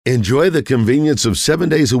Enjoy the convenience of 7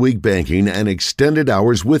 days a week banking and extended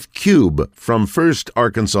hours with Cube from First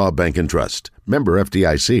Arkansas Bank and Trust. Member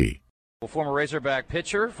FDIC. Former Razorback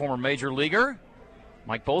pitcher, former major leaguer,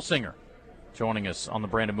 Mike Bolsinger, joining us on the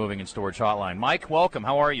Brandon Moving and Storage Hotline. Mike, welcome.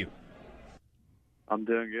 How are you? I'm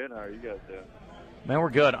doing good. How are you guys doing? Man, we're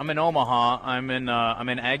good. I'm in Omaha. I'm in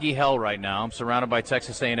Aggie hell right now. I'm surrounded by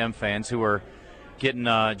Texas A&M fans who are getting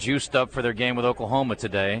juiced up for their game with Oklahoma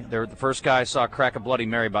today. They're the first guy I saw crack a Bloody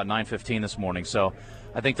Mary about 9:15 this morning, so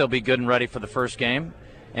I think they'll be good and ready for the first game.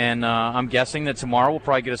 And I'm guessing that tomorrow we'll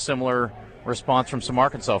probably get a similar response from some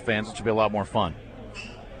Arkansas fans, which will be a lot more fun.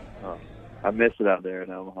 Oh, I miss it out there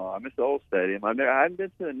in Omaha. I miss the old stadium. I haven't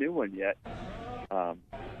been to the new one yet.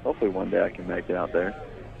 Hopefully one day I can make it out there.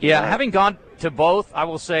 Yeah, having gone to both, I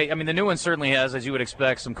will say, I mean, the new one certainly has, as you would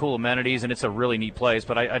expect, some cool amenities, and it's a really neat place,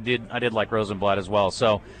 but I did like Rosenblatt as well.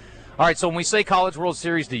 So, all right, so when we say College World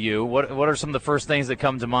Series to you, what are some of the first things that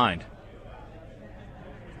come to mind?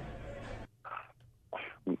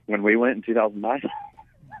 When we went in 2009?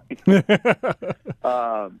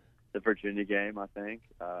 The Virginia game, I think.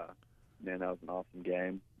 Man, that was an awesome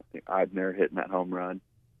game. I think Eibner hitting that home run.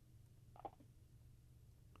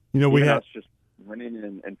 You know, we had just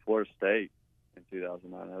winning in Florida State in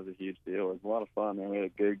 2009. That was a huge deal. It was a lot of fun, man. We had a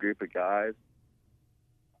good group of guys.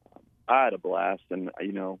 I had a blast, and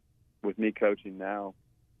with me coaching now,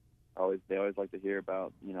 they always like to hear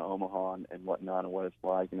about Omaha and whatnot and what it's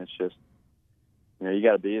like, and it's just you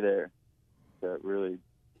got to be there to really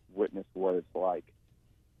witness what it's like.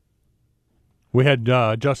 We had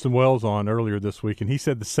Justin Wells on earlier this week, and he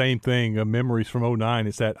said the same thing. Memories from '09.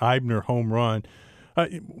 It's that Eibner home run.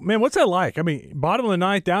 Man, what's that like? I mean, bottom of the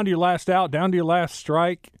ninth, down to your last out, down to your last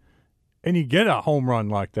strike, and you get a home run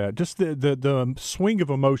like that. Just the swing of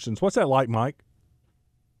emotions. What's that like, Mike?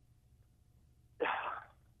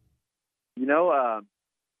 You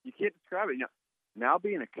can't describe it. Now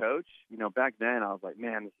being a coach, back then I was like,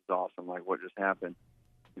 man, this is awesome. Like, what just happened?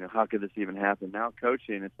 How could this even happen? Now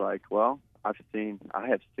coaching, it's like, well, I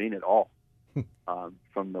have seen it all,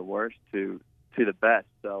 from the worst to the best.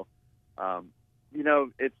 So,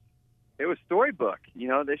 it was storybook.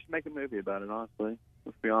 They should make a movie about it, honestly.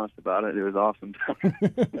 Let's be honest about it. It was awesome.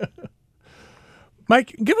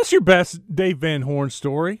 Mike, give us your best Dave Van Horn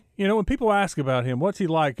story. When people ask about him, what's he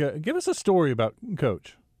like? Give us a story about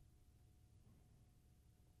Coach.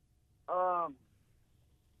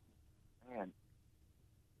 Man,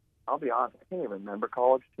 I'll be honest. I can't even remember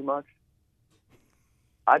college too much.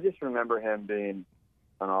 I just remember him being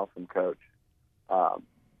an awesome coach.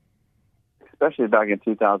 Especially back in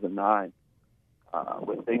 2009,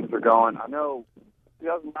 when things were going. I know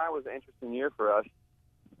 2009 was an interesting year for us.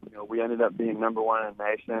 We ended up being number one in the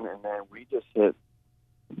nation, and then we just hit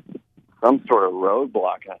some sort of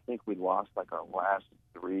roadblock. I think we lost like our last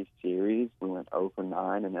 3 series. We went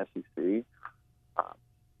 0-9 in SEC.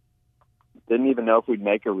 Didn't even know if we'd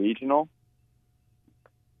make a regional.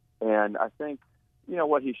 And I think,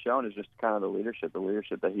 what he's shown is just kind of the leadership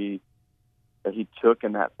that he took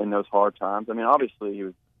in those hard times. I mean, obviously he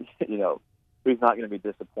was, he's not going to be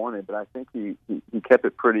disappointed, but I think he kept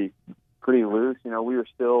it pretty loose. We were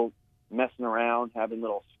still messing around, having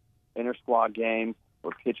little inter squad games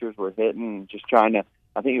where pitchers were hitting,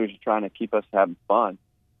 I think he was just trying to keep us having fun.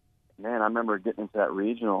 Man, I remember getting into that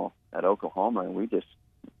regional at Oklahoma, and we just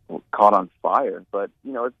caught on fire. But,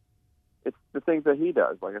 it's the things that he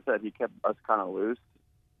does. Like I said, he kept us kind of loose,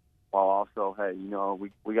 while also, hey,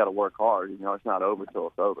 we got to work hard. It's not over till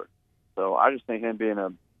it's over. So I just think him being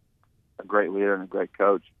a great leader and a great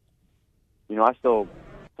coach. I still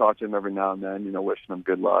talk to him every now and then, wishing him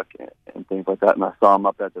good luck and things like that. And I saw him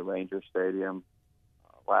up at the Rangers Stadium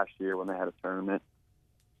last year when they had a tournament.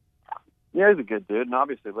 Yeah, he's a good dude, and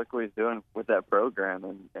obviously look what he's doing with that program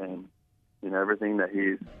and everything that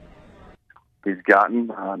he's gotten.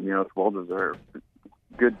 It's well deserved.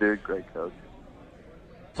 Good dude, great coach.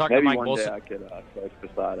 Maybe one day I could coach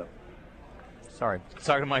beside him.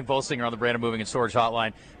 Talking to Mike Bolsinger on the Brandon Moving and Storage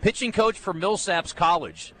Hotline. Pitching coach for Millsaps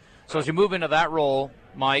College. So as you move into that role,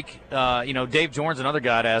 Mike, Dave Jordan's another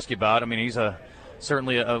guy to ask you about. I mean, he's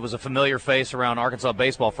certainly was a familiar face around Arkansas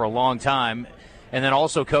baseball for a long time. And then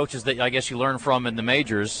also coaches that I guess you learn from in the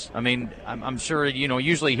majors. I mean, I'm sure,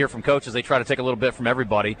 usually you hear from coaches, they try to take a little bit from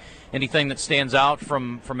everybody. Anything that stands out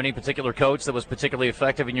from any particular coach that was particularly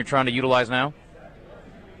effective and you're trying to utilize now?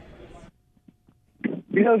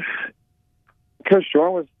 Coach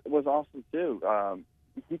Jordan was awesome too.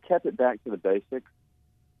 He kept it back to the basics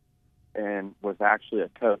and was actually a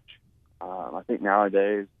coach. I think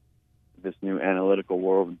nowadays, this new analytical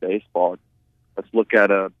world of baseball, let's look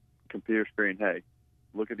at a computer screen. Hey,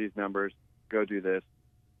 look at these numbers. Go do this.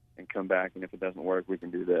 and come back, and if it doesn't work, we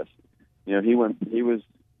can do this. You know, he was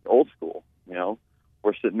old school. You know,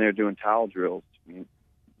 we're sitting there doing towel drills,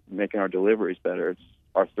 making our deliveries better. It's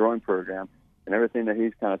our throwing program, and everything that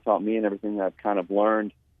he's kind of taught me and everything that I've kind of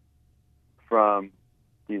learned from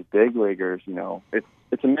these big leaguers. You know,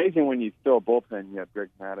 it's amazing when you fill a bullpen. You have Greg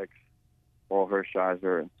Maddux, Oral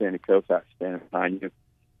Hershiser, and Sandy Koufax standing behind you,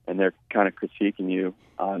 and they're kind of critiquing you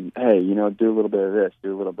on, hey, you know, do a little bit of this,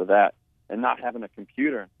 do a little bit of that, and not having a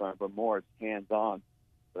computer in front, but more it's hands-on.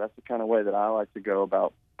 So that's the kind of way that I like to go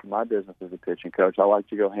about my business as a pitching coach. I like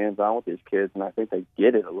to go hands-on with these kids, and I think they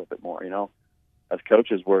get it a little bit more. You know, as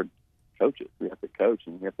coaches, we're coaches. We have to coach,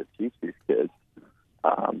 and we have to teach these kids.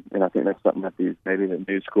 And I think that's something that maybe the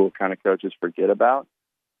new school kind of coaches forget about.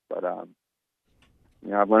 But, you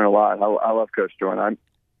know, I've learned a lot. I love Coach Jordan.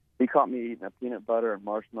 He caught me eating a peanut butter and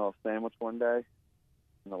marshmallow sandwich one day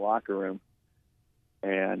in the locker room.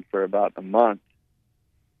 And for about a month,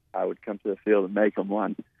 I would come to the field and make him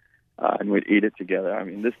one, and we'd eat it together. I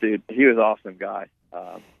mean, this dude, he was an awesome guy.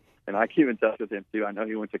 And I keep in touch with him, too. I know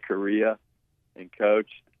he went to Korea and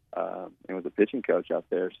coached and was a pitching coach out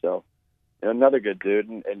there. So, you know, another good dude.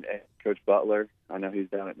 And Coach Butler, I know he's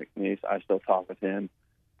down at McNeese. I still talk with him.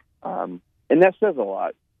 And that says a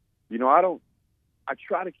lot. You know, I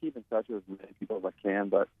try to keep in touch with as many people as I can,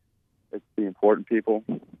 but it's the important people,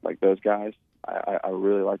 like those guys. I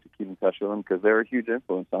really like to keep in touch with them because they're a huge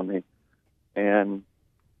influence on me. And,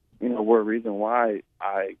 you know, we're a reason why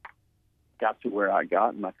I got to where I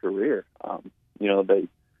got in my career. You know, they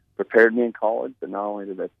prepared me in college, but not only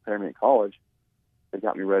did they prepare me in college, they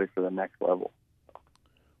got me ready for the next level.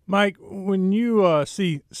 Mike, when you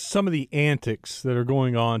see some of the antics that are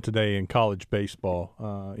going on today in college baseball,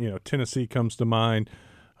 you know, Tennessee comes to mind.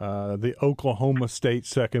 The Oklahoma State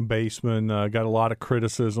second baseman got a lot of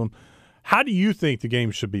criticism. How do you think the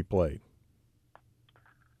game should be played?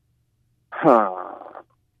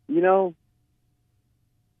 You know,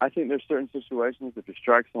 I think there's certain situations, if you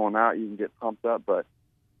strike someone out, you can get pumped up. But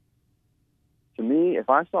to me,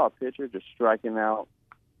 if I saw a pitcher just striking out,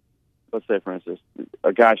 let's say, for instance,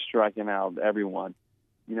 a guy striking out everyone,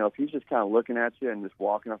 you know, if he's just kind of looking at you and just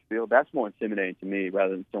walking off the field, that's more intimidating to me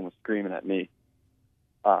rather than someone screaming at me.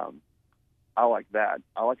 I like that.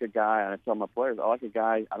 I like a guy, and I tell my players, I like a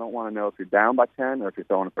guy, I don't want to know if you're down by 10 or if you're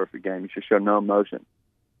throwing a perfect game. You should show no emotion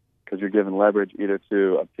because you're giving leverage either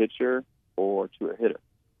to a pitcher or to a hitter.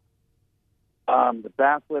 The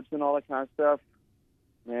bat flips and all that kind of stuff,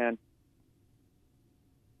 man,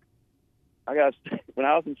 when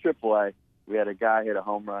I was in AAA, we had a guy hit a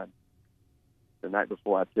home run the night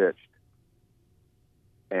before I pitched.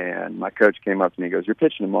 And my coach came up to me and goes, "You're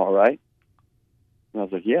pitching tomorrow, right?" And I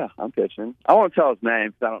was like, "Yeah, I'm pitching." I won't tell his name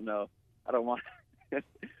because I don't know. I don't want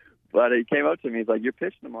But he came up to me. He's like, "You're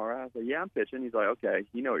pitching tomorrow, right?" I was like, "Yeah, I'm pitching." He's like, "Okay,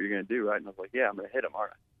 you know what you're going to do, right?" And I was like, "Yeah, I'm going to hit him,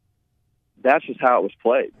 aren't I?" That's just how it was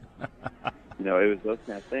played. You know, it was those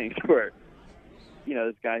kind of things where, you know,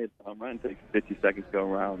 this guy hits a home run, takes 50 seconds to go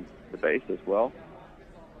around the bases. Well,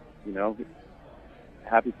 you know,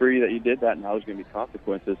 happy for you that you did that, and now there's going to be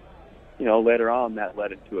consequences. You know, later on, that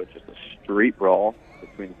led into just a street brawl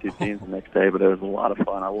between the two teams the next day, but it was a lot of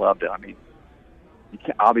fun. I loved it. I mean, you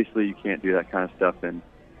can't do that kind of stuff in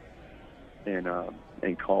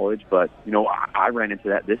college, but, you know, I ran into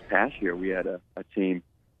that this past year. We had a team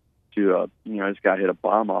this guy hit a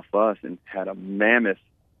bomb off us and had a mammoth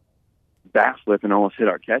bat flip and almost hit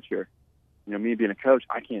our catcher. You know, me being a coach,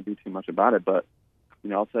 I can't do too much about it, but, you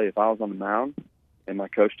know, I'll tell you, if I was on the mound and my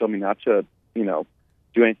coach told me not to, you know,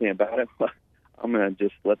 do anything about it, I'm going to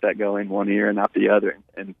just let that go in one ear and out the other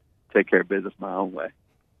and take care of business my own way.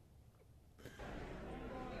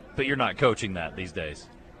 But you're not coaching that these days.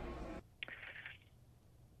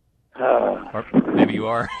 Or maybe you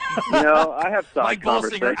are. You know, I have side Mike Bolsinger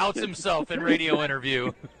conversations. outs himself in radio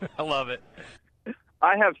interview. I love it.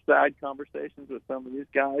 I have side conversations with some of these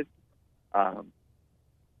guys.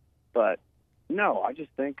 But, no, I just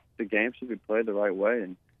think the game should be played the right way.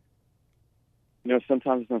 And, you know,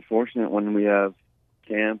 sometimes it's unfortunate when we have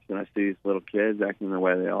camps and I see these little kids acting the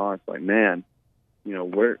way they are. It's like, man, you know,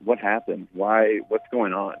 what happened? What's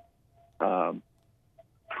going on?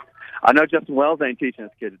 I know Justin Wells ain't teaching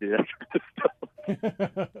his kid to do that kind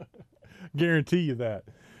of stuff. Guarantee you that.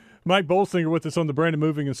 Mike Bolsinger with us on the Brandon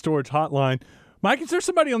Moving and Storage Hotline. Mike, is there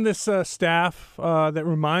somebody on this staff that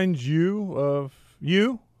reminds you of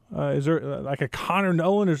you? Is there like a Connor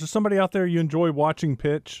Nolan? Is there somebody out there you enjoy watching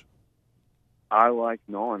pitch? I like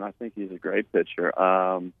Nolan. I think he's a great pitcher.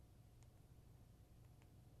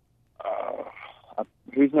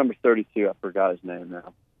 Who's number 32? I forgot his name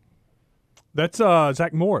now. That's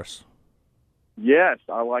Zach Morris. Yes,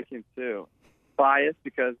 I like him too. biased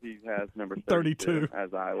because he has number 32,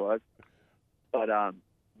 as I was. But,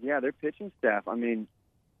 yeah, their pitching staff, I mean,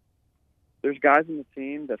 there's guys in the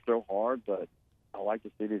team that throw hard, but I like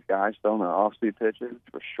to see these guys throwing their off-speed pitches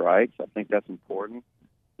for strikes. I think that's important.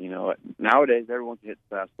 You know, nowadays everyone can hit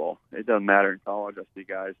the fastball. It doesn't matter in college. I see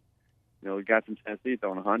guys, you know, the guy from Tennessee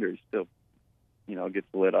throwing 100, he still, you know, gets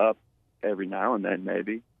lit up every now and then,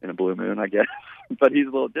 maybe in a blue moon, I guess. But he's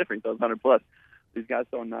a little different. He throws 100 plus. These guys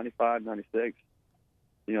throwing 95, 96.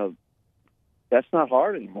 You know, that's not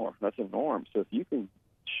hard anymore. That's a norm. So if you can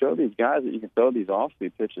show these guys that you can throw these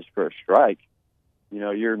off-speed pitches for a strike, you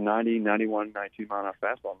know, you're 90, 91, 92 mile an hour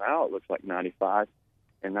fastball. Now it looks like 95,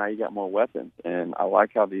 and now you got more weapons. And I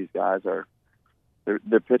like how these guys are.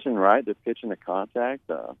 They're pitching right. They're pitching to contact,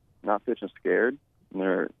 not pitching scared. And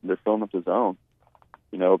they're filling up the zone.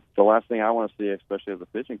 You know, the last thing I want to see, especially as a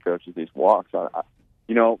pitching coach, is these walks.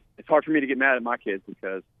 You know, it's hard for me to get mad at my kids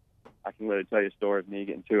because I can literally tell you a story of me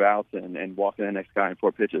getting 2 outs and walking the next guy in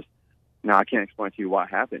 4 pitches. Now, I can't explain to you what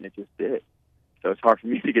happened. It just did. So it's hard for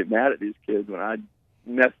me to get mad at these kids when I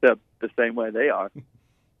messed up the same way they are.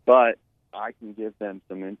 But I can give them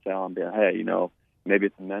some intel and be like, hey, you know, maybe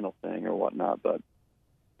it's a mental thing or whatnot. But,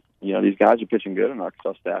 you know, these guys are pitching good on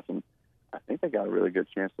Arkansas staff, and I think they got a really good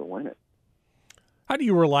chance to win it. How do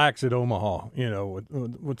you relax at Omaha, you know,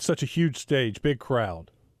 with such a huge stage, big crowd?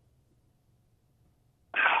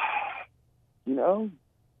 You know,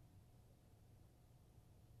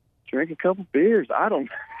 drink a couple beers. I don't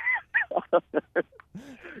know.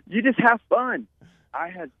 You just have fun. I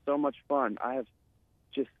had so much fun. I have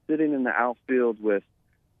just sitting in the outfield with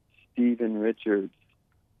Steven Richards,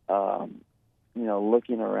 you know,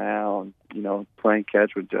 looking around, you know, playing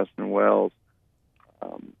catch with Justin Wells,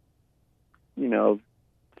 you know,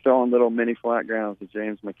 throwing little mini flat grounds to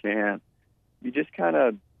James McCann. You just kind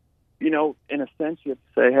of, you know, in a sense, you have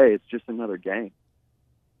to say, hey, it's just another game.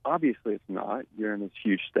 Obviously, it's not. You're in this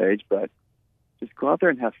huge stage, but just go out there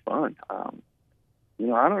and have fun. You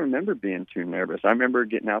know, I don't remember being too nervous. I remember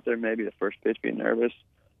getting out there maybe the first pitch being nervous.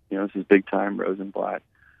 You know, this is big time Rosenblatt.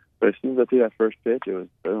 But as soon as I threw that first pitch, it was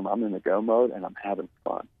boom, I'm in the go mode and I'm having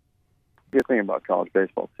fun. Good thing about college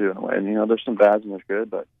baseball, too, in a way. And, you know, there's some bads and there's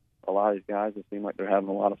good, but a lot of these guys, it seem like they're having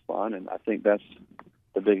a lot of fun, and I think that's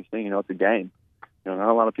the biggest thing. You know, it's a game. You know,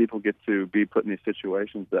 not a lot of people get to be put in these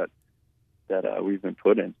situations that we've been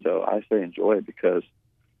put in. So I say enjoy it because,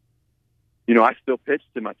 you know, I still pitch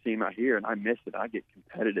to my team out here, and I miss it. I get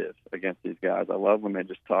competitive against these guys. I love when they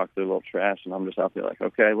just talk their little trash, and I'm just out there like,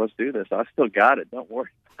 okay, let's do this. I still got it. Don't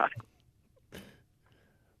worry about it.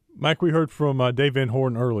 Mike, we heard from Dave Van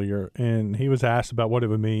Horn earlier, and he was asked about what it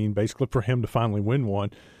would mean basically for him to finally win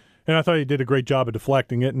one. And I thought he did a great job of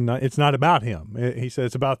deflecting it, and it's not about him. He said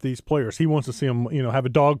it's about these players. He wants to see them, you know, have a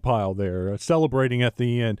dog pile there, celebrating at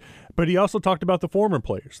the end. But he also talked about the former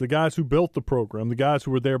players, the guys who built the program, the guys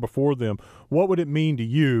who were there before them. What would it mean to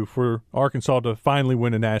you for Arkansas to finally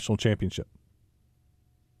win a national championship?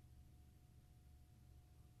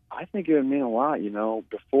 I think it would mean a lot. You know,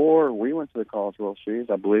 before we went to the College World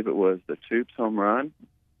Series, I believe it was the Toops home run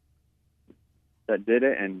that did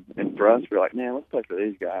it, and for us, we're like, man, let's play for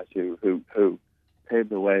these guys who paved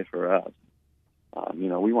the way for us. You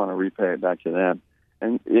know, we want to repay it back to them,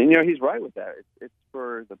 and you know, he's right with that. It's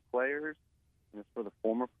for the players, and it's for the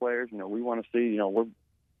former players. You know, we want to see. You know, we're,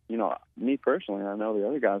 you know, me personally, I know the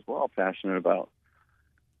other guys. We're all passionate about,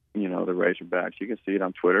 you know, the Razorbacks. You can see it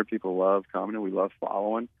on Twitter. People love commenting. We love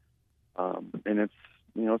following, and it's,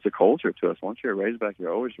 you know, it's a culture to us. Once you're a Razorback,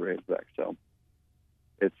 you're always a Razorback. So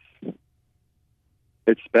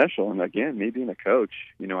it's special. And again, me being a coach,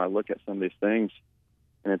 you know, I look at some of these things,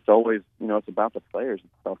 and it's always, you know, it's about the players.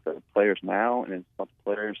 It's about the players now, and it's about the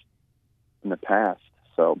players in the past.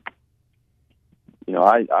 So, you know,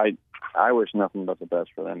 I wish nothing but the best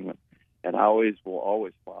for them, and I will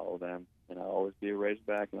always follow them, and I'll always be a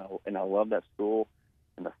Razorback, and I love that school,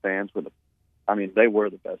 and the fans were they were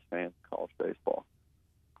the best fans in college baseball.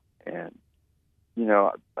 And, you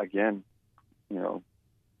know, again, you know,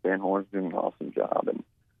 Van Horn's doing an awesome job, and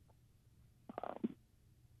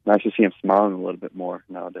nice to see him smiling a little bit more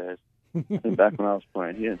nowadays. I think back when I was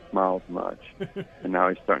playing, he didn't smile as much, and now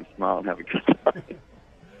he's starting to smile and have a good time.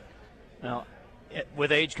 Now,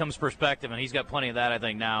 with age comes perspective, and he's got plenty of that, I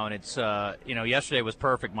think, now. And it's, you know, yesterday was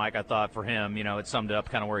perfect, Mike, I thought, for him. You know, it summed up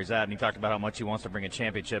kind of where he's at, and he talked about how much he wants to bring a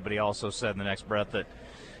championship, but he also said in the next breath that,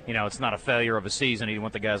 you know, it's not a failure of a season. He didn't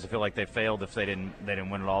want the guys to feel like they failed if they didn't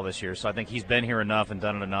win it all this year. So I think he's been here enough and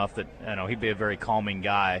done it enough that, you know, he'd be a very calming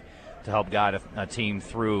guy to help guide a team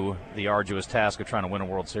through the arduous task of trying to win a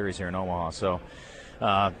World Series here in Omaha. So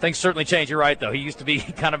things certainly change. You're right, though. He used to be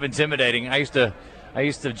kind of intimidating. I I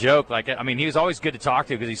used to joke, he was always good to talk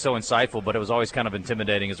to because he's so insightful, but it was always kind of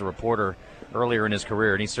intimidating as a reporter earlier in his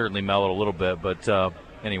career, and he certainly mellowed a little bit. But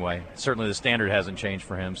anyway, certainly the standard hasn't changed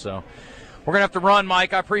for him. So we're going to have to run,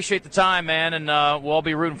 Mike. I appreciate the time, man, and we'll all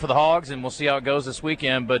be rooting for the Hogs, and we'll see how it goes this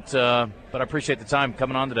weekend. But I appreciate the time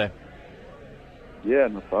coming on today. Yeah,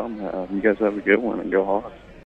 no problem. You guys have a good one, and go Hogs.